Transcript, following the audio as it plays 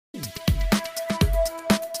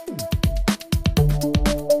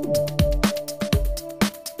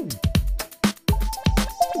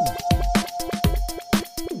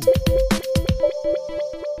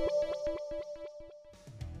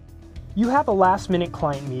have a last-minute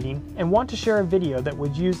client meeting and want to share a video that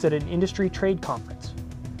was used at an industry trade conference,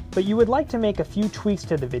 but you would like to make a few tweaks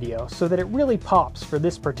to the video so that it really pops for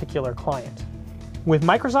this particular client. With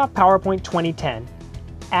Microsoft PowerPoint 2010,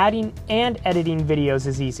 adding and editing videos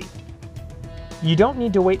is easy. You don't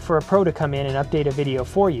need to wait for a pro to come in and update a video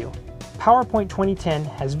for you. PowerPoint 2010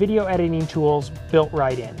 has video editing tools built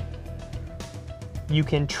right in. You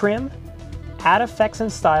can trim, add effects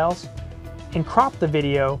and styles, and crop the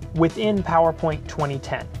video within PowerPoint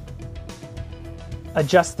 2010.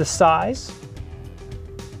 Adjust the size,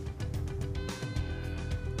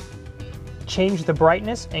 change the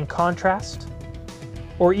brightness and contrast,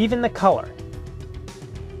 or even the color.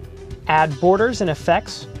 Add borders and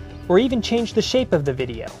effects, or even change the shape of the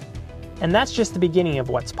video. And that's just the beginning of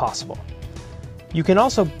what's possible. You can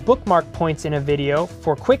also bookmark points in a video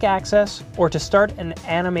for quick access or to start an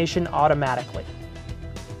animation automatically.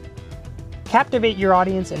 Captivate your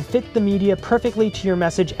audience and fit the media perfectly to your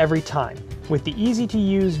message every time with the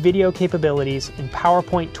easy-to-use video capabilities in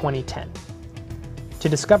PowerPoint 2010. To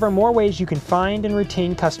discover more ways you can find and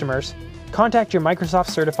retain customers, contact your Microsoft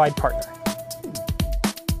certified partner.